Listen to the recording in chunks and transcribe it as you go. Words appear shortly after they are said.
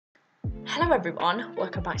Hello everyone,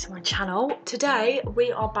 welcome back to my channel. Today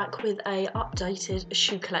we are back with a updated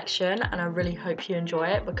shoe collection and I really hope you enjoy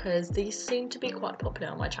it because these seem to be quite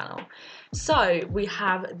popular on my channel. So we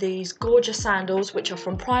have these gorgeous sandals which are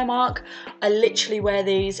from Primark. I literally wear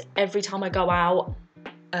these every time I go out.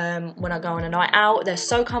 When I go on a night out, they're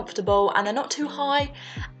so comfortable and they're not too high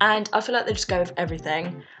and I feel like they just go with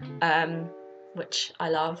everything. Which I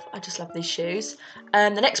love. I just love these shoes. The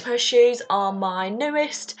next pair of shoes are my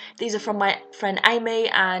newest. These are from my friend Amy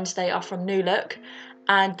and they are from New Look.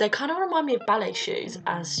 And they kind of remind me of ballet shoes,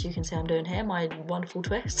 as you can see I'm doing here, my wonderful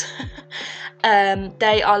twist.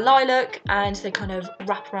 They are lilac and they kind of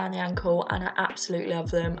wrap around the ankle and I absolutely love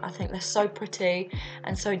them. I think they're so pretty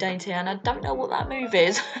and so dainty and I don't know what that move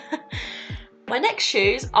is. My next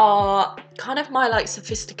shoes are kind of my like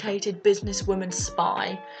sophisticated businesswoman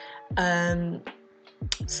spy.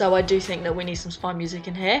 So I do think that we need some spy music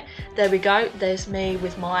in here. There we go, there's me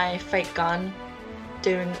with my fake gun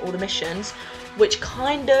doing all the missions, which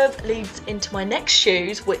kind of leads into my next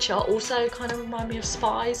shoes, which are also kind of remind me of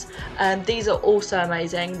spies. These are also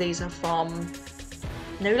amazing. These are from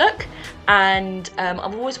New Look and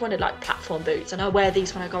I've always wanted like platform boots and I wear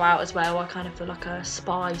these when I go out as well. I kind of feel like a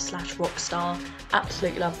spy slash rock star.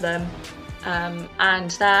 Absolutely love them. And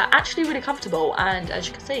they're actually really comfortable and as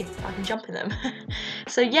you can see I can jump in them.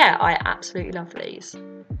 So yeah, I absolutely love these.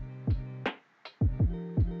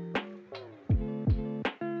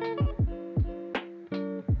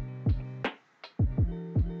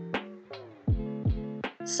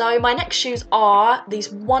 So my next shoes are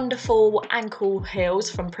these wonderful ankle heels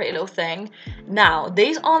from Pretty Little Thing. Now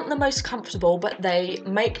these aren't the most comfortable but they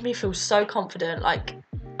make me feel so confident, like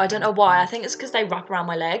I don't know why, I think it's because they wrap around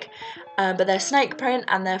my leg, but they're snake print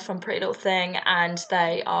and they're from Pretty Little Thing and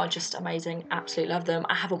they are just amazing, absolutely love them.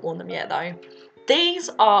 I haven't worn them yet though. These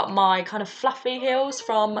are my kind of fluffy heels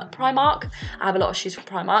from Primark. I have a lot of shoes from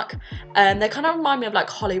Primark. They kind of remind me of like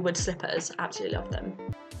Hollywood slippers, absolutely love them.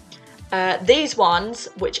 These ones,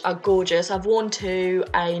 which are gorgeous, I've worn to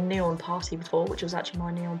a neon party before, which was actually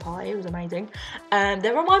my neon party, it was amazing.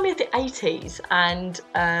 They remind me of the 80s and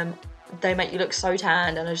they make you look so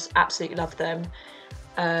tanned and I just absolutely love them.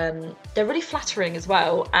 They're really flattering as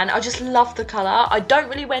well and I just love the colour. I don't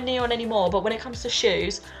really wear neon anymore but when it comes to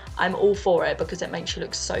shoes I'm all for it because it makes you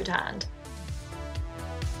look so tanned.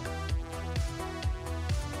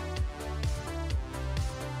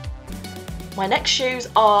 My next shoes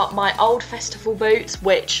are my old festival boots,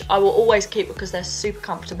 which I will always keep because they're super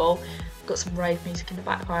comfortable. Got some rave music in the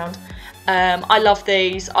background. I love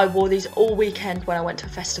these. I wore these all weekend when I went to a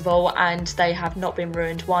festival and they have not been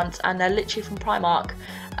ruined once and they're literally from Primark.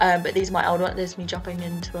 But these are my old ones. There's me jumping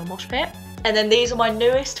into a mosh pit. And then these are my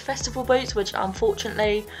newest festival boots, which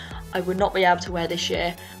unfortunately I would not be able to wear this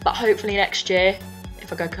year, but hopefully next year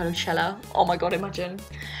if I go Coachella. Oh my god, imagine.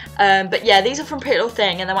 But yeah, these are from Pretty Little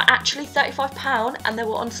Thing and they were actually £35 and they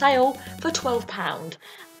were on sale for £12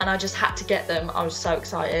 and I just had to get them. I was so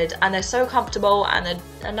excited and they're so comfortable and then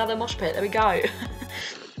another mosh pit, there we go.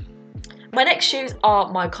 My next shoes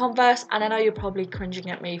are my Converse and I know you're probably cringing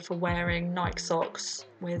at me for wearing Nike socks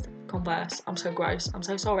with Converse. I'm so gross, I'm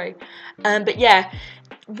so sorry. But yeah,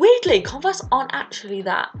 weirdly Converse aren't actually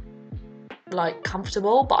that like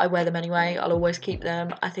comfortable but I wear them anyway. I'll always keep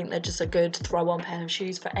them. I think they're just a good throw-on pair of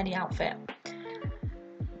shoes for any outfit.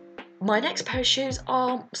 My next pair of shoes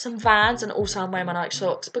are some Vans and also I'm wearing my Nike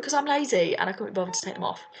socks because I'm lazy and I couldn't be bothered to take them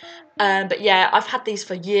off. But yeah, I've had these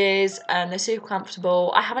for years and they're super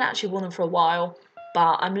comfortable. I haven't actually worn them for a while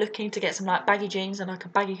but I'm looking to get some like baggy jeans and like a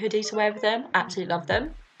baggy hoodie to wear with them. Absolutely love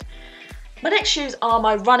them. My next shoes are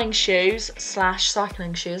my running shoes slash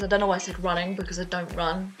cycling shoes. I don't know why I said running because I don't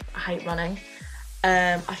run. I hate running.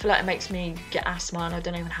 I feel like it makes me get asthma and I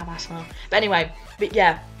don't even have asthma. But anyway, but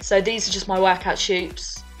yeah, so these are just my workout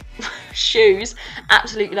shoes.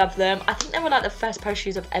 Absolutely love them. I think they were like the first pair of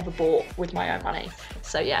shoes I've ever bought with my own money.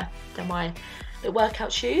 So yeah, they're my little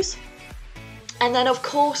workout shoes. And then of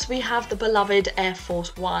course we have the beloved Air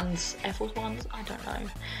Force Ones. Air Force Ones? I don't know.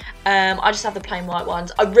 I just have the plain white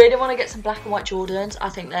ones. I really want to get some black and white Jordans. I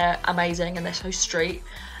think they're amazing and they're so street.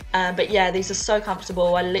 But yeah, these are so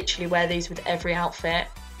comfortable. I literally wear these with every outfit.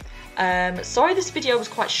 Sorry this video was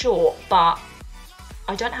quite short, but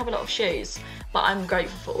I don't have a lot of shoes. But I'm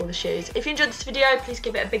grateful for all the shoes. If you enjoyed this video, please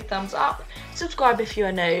give it a big thumbs up. Subscribe if you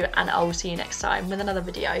are new, and I will see you next time with another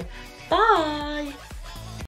video. Bye!